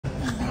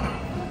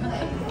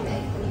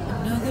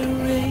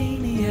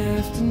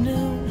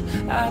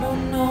I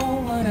don't know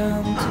what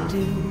I'm to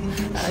do.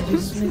 I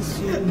just miss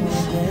you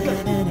more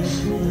than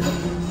anything.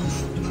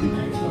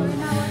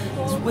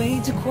 It's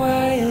way too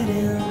quiet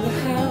in the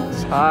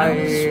house. Hi. I'm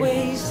just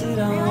wasted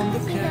on the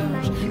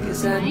couch.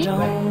 Cause I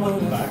don't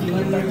wanna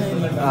feel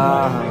anything.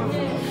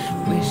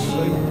 Wish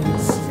you'd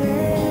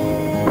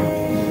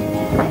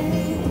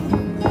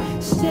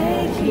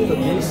stay here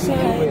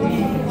beside me.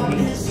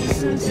 This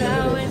isn't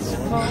how it's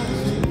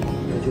supposed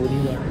to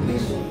be.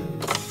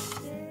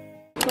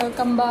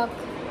 Welcome back.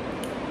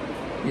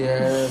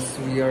 Yes,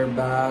 we are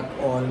back.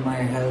 All my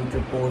health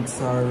reports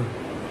are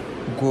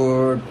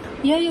good.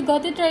 Yeah, you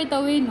got it right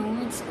away, no?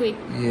 It's quick.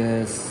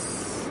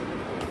 Yes,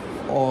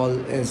 all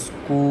is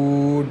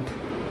good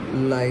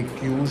like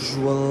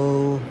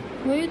usual.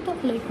 Why you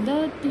talk like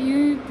that?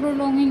 You're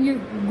prolonging your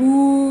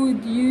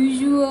good,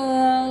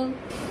 usual.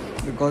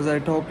 Because I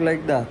talk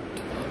like that.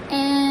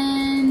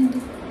 And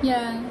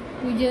yeah,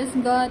 we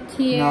just got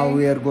here. Now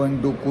we are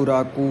going to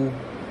Kuraku,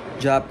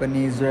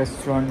 Japanese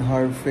restaurant,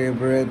 her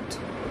favorite.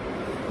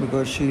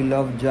 Because she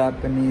loves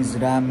Japanese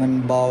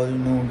ramen bowl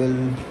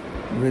noodle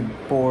with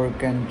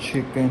pork and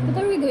chicken.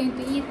 What are we going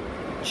to eat?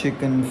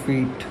 Chicken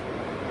feet.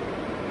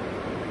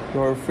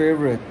 Your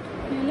favorite?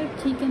 I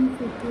like chicken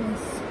food,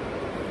 yes.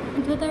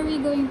 But what are we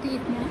going to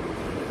eat now?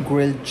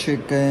 Grilled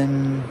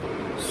chicken,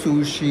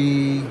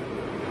 sushi,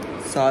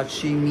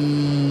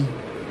 sashimi,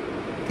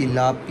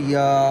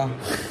 tilapia,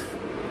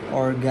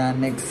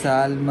 organic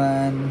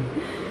salmon.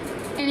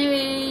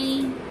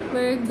 Anyway,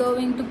 we're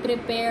going to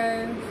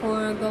prepare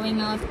for going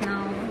out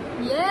now.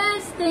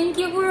 Yes, thank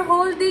you for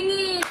holding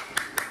it.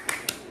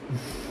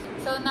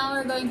 So now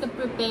we're going to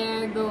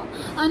prepare.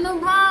 Ano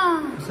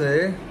ba?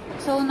 Say?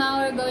 So now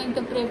we're going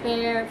to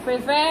prepare,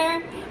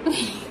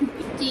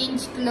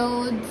 change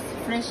clothes,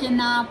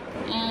 freshen up,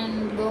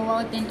 and go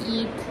out and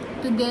eat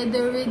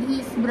together with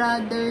his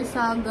brother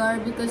Sagar,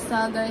 because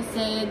Sagar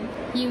said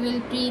he will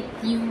treat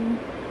you.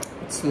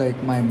 It's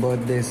like my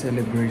birthday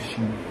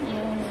celebration. Yes.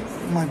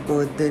 My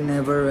birthday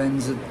never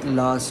ends. It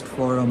lasts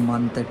for a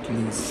month at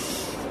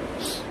least.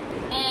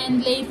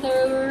 And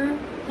later,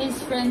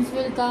 his friends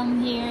will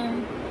come here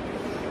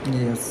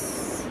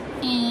Yes.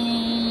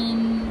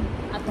 in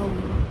Atong.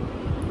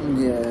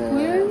 Yes.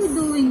 Why are you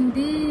doing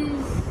this?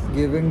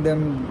 Giving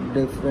them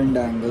different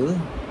angle.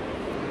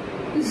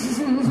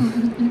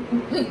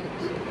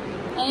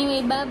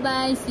 Anyway,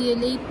 bye-bye. See you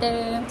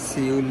later.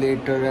 See you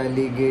later,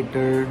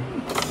 alligator.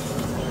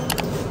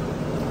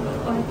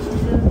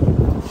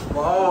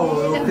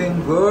 Wow,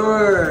 looking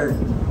good.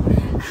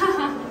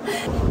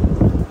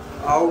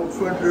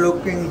 Outfit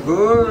looking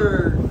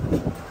good.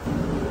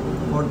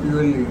 What do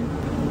you eat?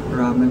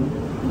 Ramen?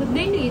 What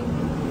they need?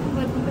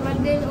 What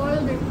they'll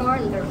order,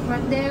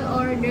 what they'll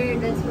order,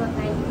 that's what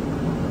I need.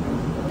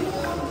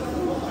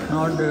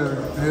 Not there.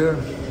 Here.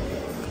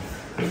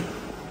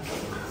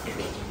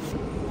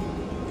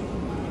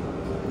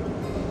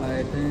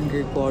 I think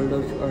he called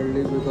us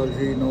early because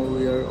he know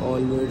we are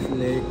always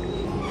late.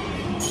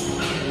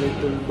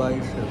 Little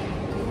bicep.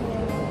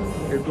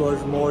 It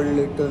was more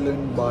little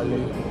in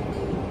Bali.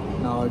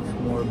 Now it's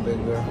more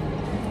bigger.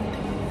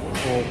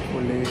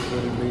 Hopefully it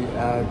will be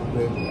as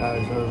big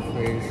as her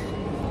face.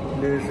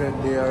 They said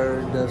they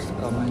are just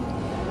coming.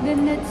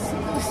 Then let's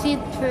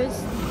sit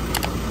first.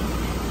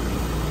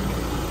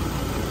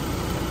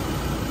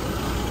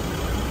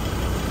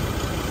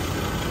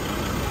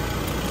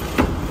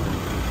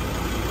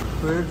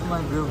 Where's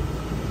my gift?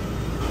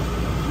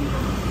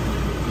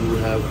 You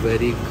have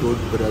very good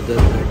brother.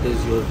 That is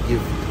your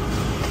gift.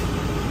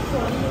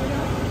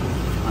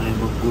 I am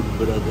a good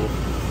brother.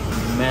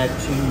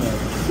 Matching.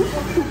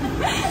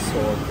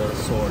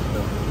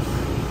 Sorta.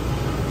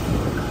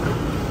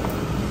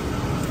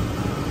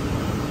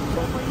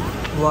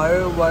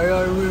 Why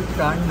are we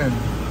standing?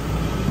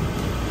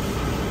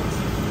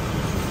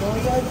 Why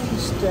are we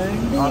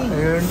standing?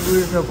 Aren't we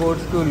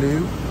supposed to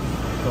leave?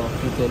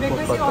 Because you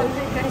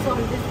guys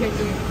always get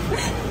it.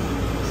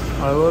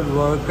 I was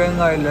working,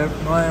 I left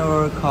my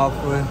work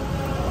halfway.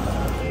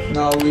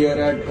 Now we are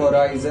at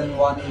Horizon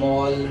 1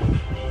 Mall.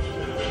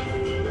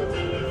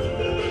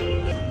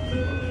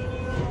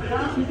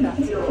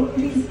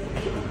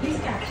 Please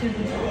capture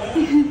this.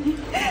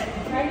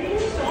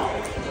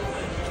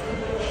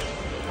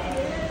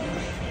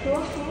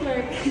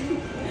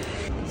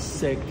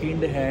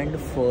 Second hand,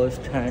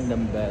 first hand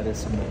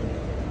embarrassment.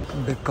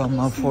 Become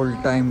a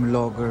full-time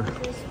vlogger.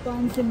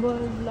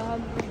 Responsible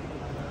vlog.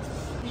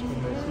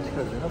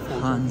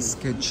 Han's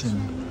Kitchen.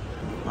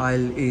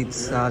 I'll eat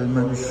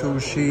salmon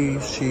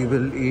sushi. She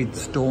will eat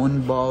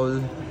stone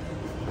bowl.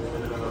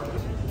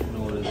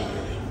 No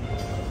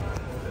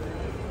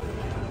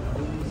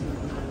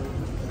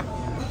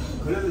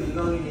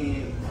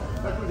reservation.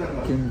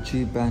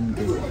 Kimchi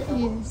pancake.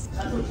 Yes.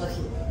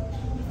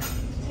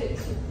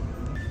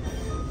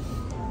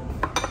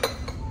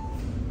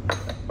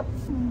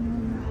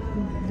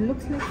 It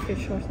looks like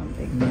fish or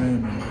something. No,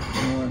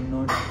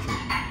 not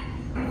chicken.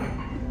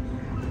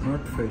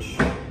 Not fish.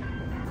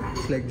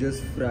 It's like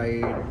just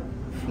fried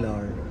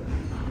flour.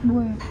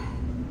 Where?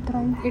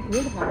 Try. It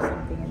would have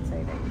something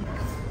inside, I think.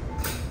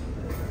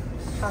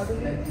 How do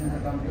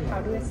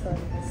I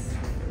serve this?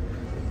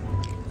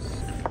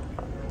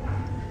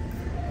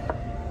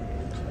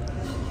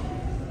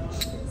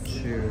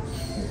 Cheers.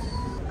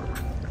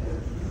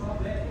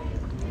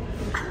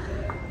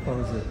 How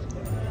is it?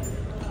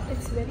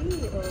 It's very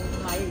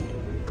mild.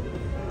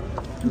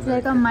 It's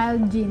like a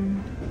mild gin.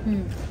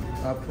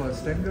 आप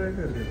first time try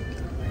कर रहे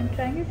हो? I'm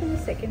trying it for the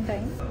second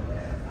time.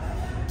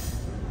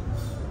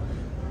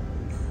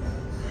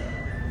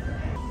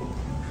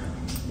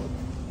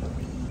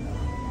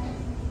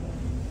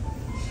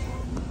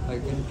 I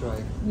can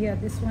try. Yeah,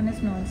 this one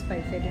is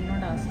non-spicy. I did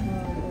not ask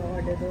her to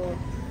order the.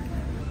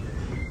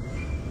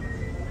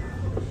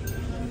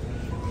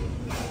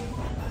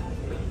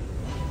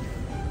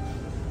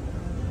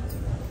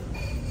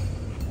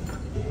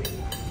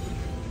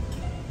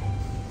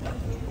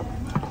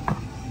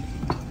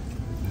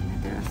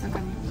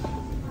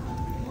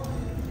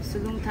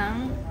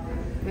 Silungtang,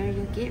 where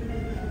you keep?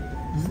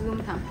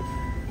 Silungtang.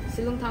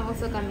 Silungtang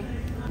also coming.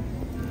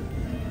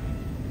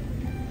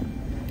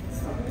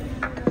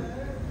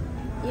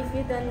 If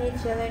you don't need,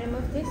 shall I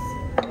remove this?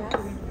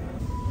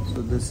 Yes.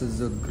 So this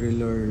is a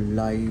griller,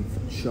 live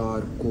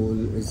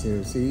charcoal is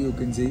here. See, you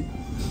can see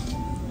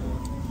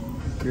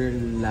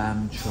grilled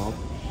lamb chop.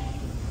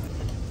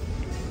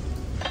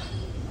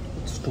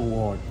 It's too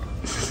hot.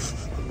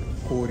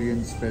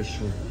 Korean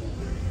special,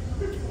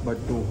 but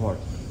too hot.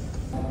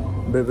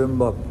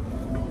 Bibimbap.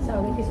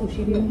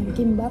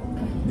 Kimbap.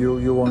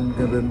 You want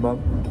bibimbap?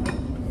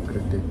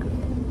 Take it.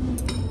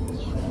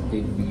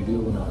 एक video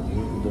बना दी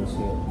उधर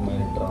से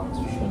मैंने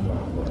translation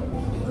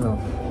No.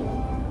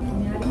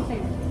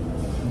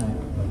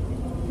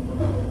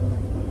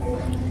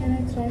 Can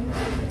I try?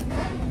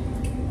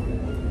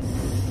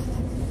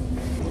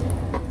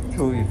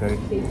 Chewy,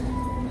 right?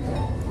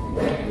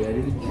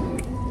 Very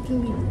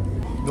Chewy.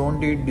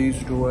 Don't eat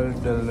these two, I'll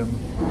tell them.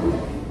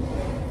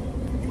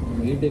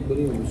 Meet एक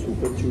बारी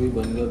super chewy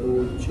बन गया तो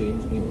वो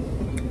चेंज नहीं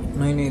होगा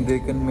नहीं, they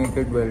can make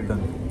it well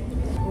done.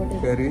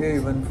 Kariye,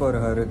 even for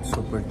her it's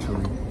super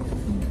chewy.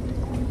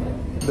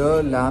 The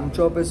lamb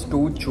chop is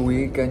too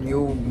chewy. Can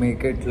you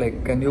make it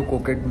can you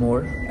cook it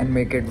more and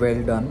make it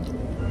well done?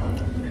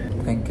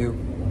 Thank you.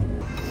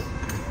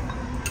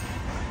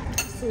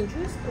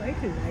 Soju is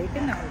quite light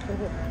in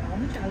alcohol. How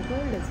much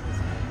alcohol is this?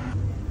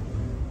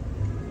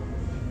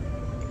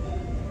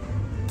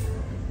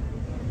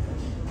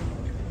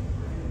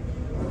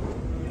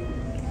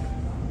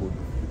 Good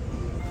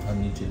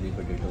honey chilli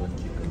potato and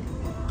chicken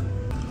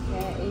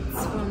Yeah,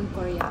 it's from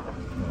Korea.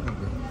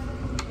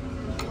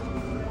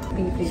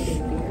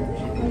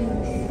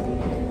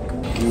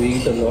 You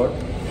eat a lot,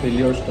 fill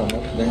your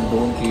stomach, then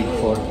don't eat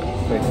for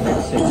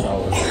next 6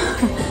 hours.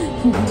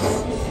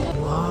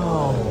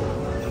 Wow.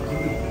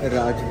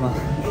 Rajma.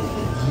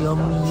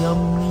 Yummy,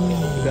 yummy.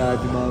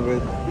 Rajma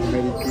with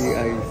milky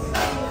ice.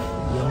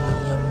 Yummy,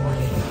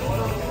 yummy.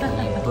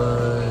 Happy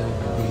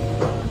birthday.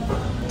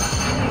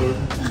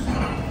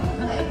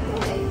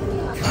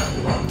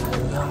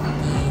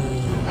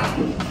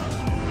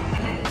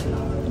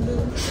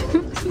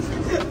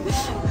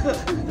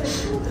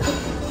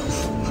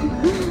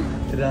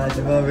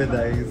 Rajma with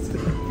ice.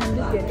 I'm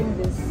just getting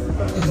this.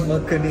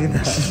 Makhani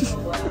dal.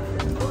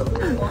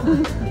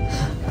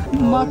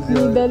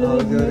 Makhni dal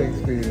How's with your milk.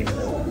 experience?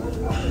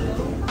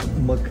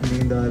 Makhani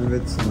dal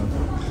with smoke.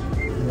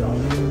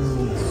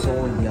 So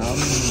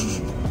yummy.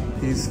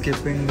 He's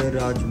skipping the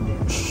rajma.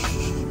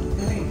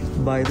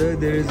 By the way,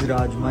 there is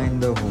rajma in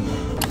the home.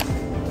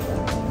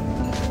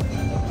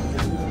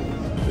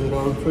 Your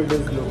outfit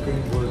is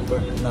looking good,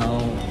 but now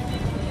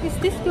Is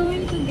this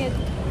going to get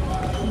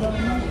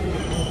done?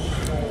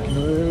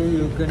 no,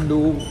 you can do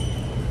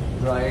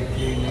dry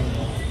cleaning.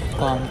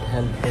 Can't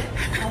help it.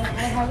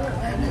 I have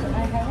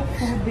a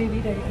food baby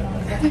right now,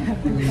 but I have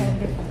to find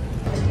it.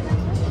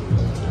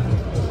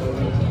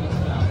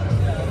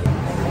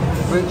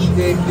 Which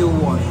cake you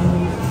want?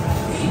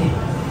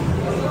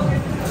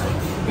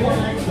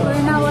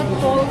 We're now at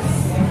Paul's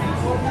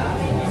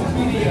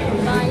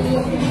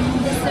buying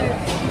dessert.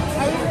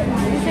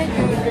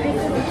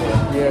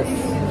 Yes.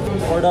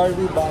 What are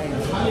we buying?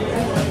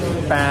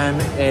 Pan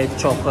a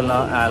chocolate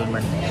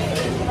almond.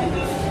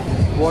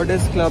 What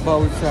is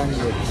clubhouse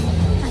sandwich?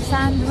 A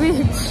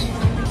sandwich.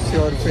 It's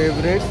your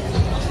favorite?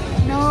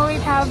 No,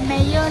 it have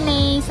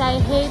mayonnaise. I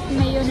hate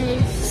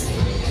mayonnaise.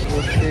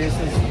 Your face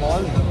is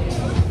small.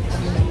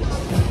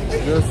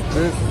 Just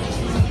this.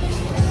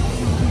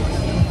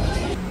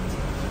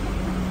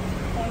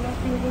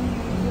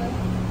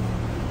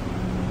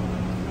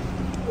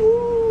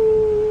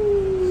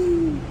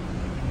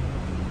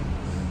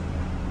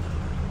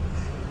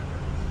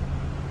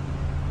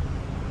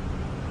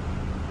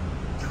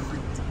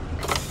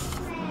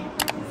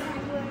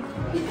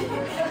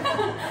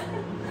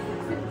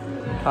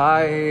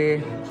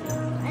 Hi.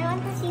 I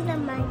want to see the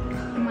mic.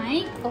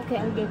 Mic? Okay,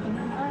 I'll get the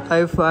mic.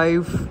 High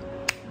five.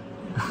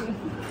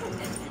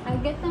 I'll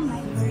get the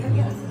mic.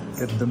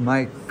 Get the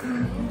mic.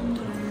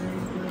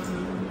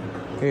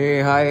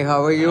 Hey, hi,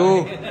 how are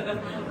you?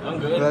 I'm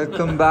good.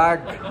 Welcome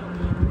back.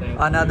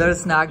 Another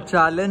snack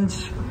challenge.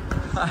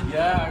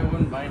 Yeah, I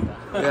wouldn't mind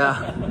that.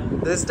 Yeah.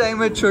 This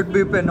time it should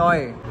be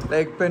Pinay.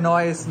 Like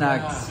Pinay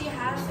snacks. She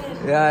has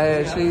it.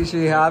 Yeah,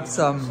 she have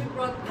some. She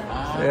brought them.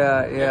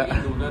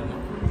 Yeah.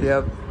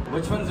 Yep.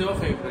 Which one's your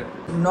favorite?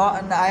 No,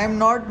 I am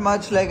not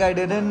much like I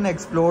didn't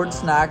explore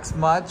snacks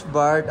much,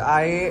 but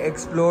I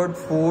explored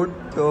food.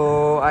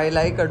 So I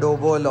like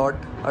adobo a lot.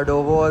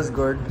 Adobo was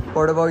good.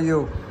 What about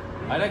you?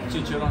 I like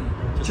chicharon.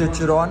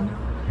 Chicharon?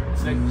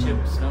 It's like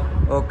chips, no?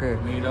 Okay.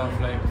 Made of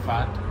like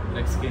fat,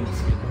 like skin.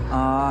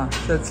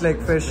 So it's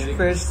like fish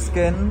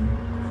skin.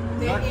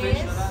 Not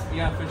fish, no?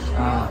 Yeah, fish.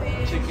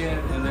 Chicken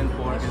and then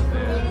pork is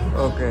there.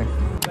 Okay.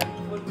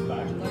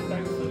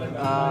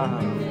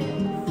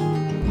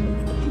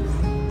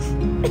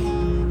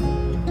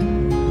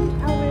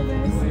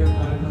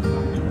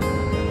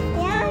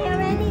 Yeah, I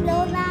already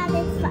know that.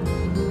 It's fine.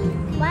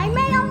 Why am I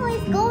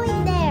always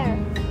going there?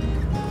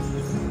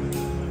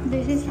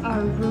 This is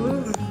our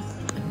room.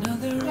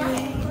 Another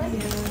rain.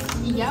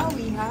 Yeah,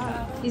 we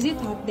have. Is it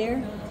hot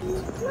there?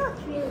 Not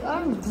really.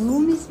 Our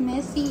room is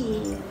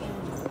messy.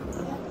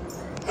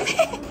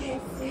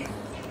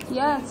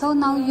 Yeah, so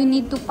now you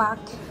need to pack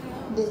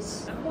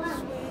this.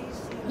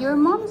 Your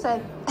mom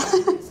said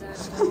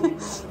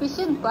we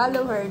should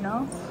follow her,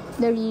 no?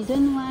 The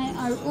reason why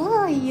our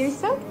oh, you're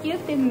so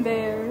cute in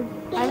there.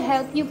 I'll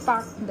help you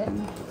pack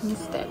them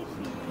instead.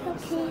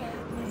 Okay.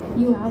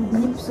 You have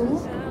nips, oh?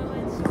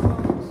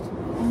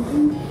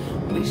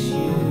 Wish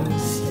you'd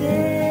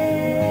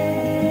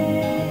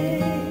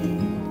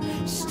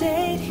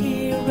stayed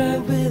here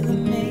right with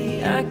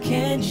me. I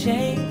can't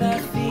shake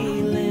that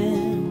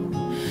feeling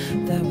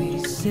that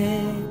we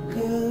said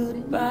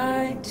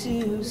goodbye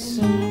too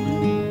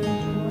soon.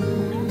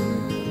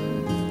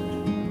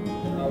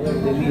 Our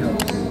Delhi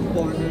house.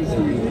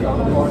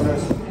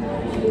 Corners.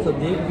 So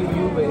they give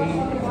you very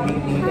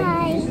neat and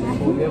easy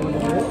chole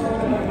bhature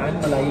and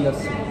malai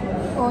lassi.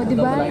 Oh, The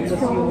diba? malai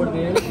lassi over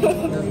there is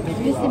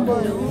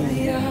Visible.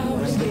 The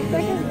hours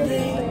getting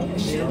late.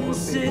 Shouldn't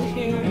sit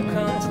here and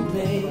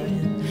contemplate.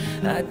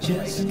 I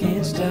just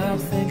can't stop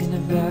thinking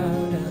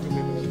about it.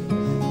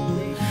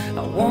 I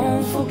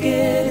won't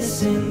forget a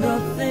single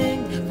thing,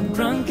 from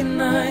drunken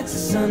nights to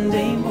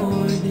Sunday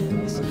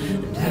mornings,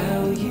 and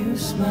how you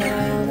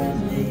smiled at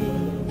me.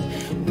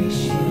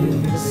 Wish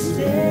you'd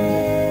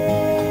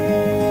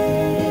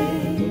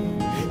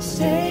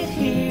stayed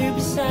here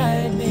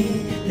beside me.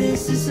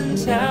 This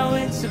isn't how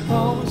it's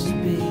supposed to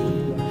be.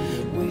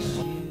 Wish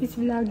you. It's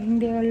vlogging,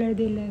 they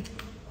already left.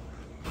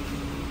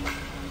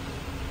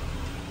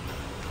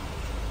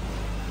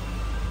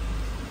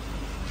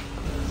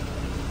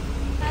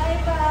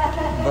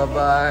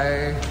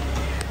 Bye-bye.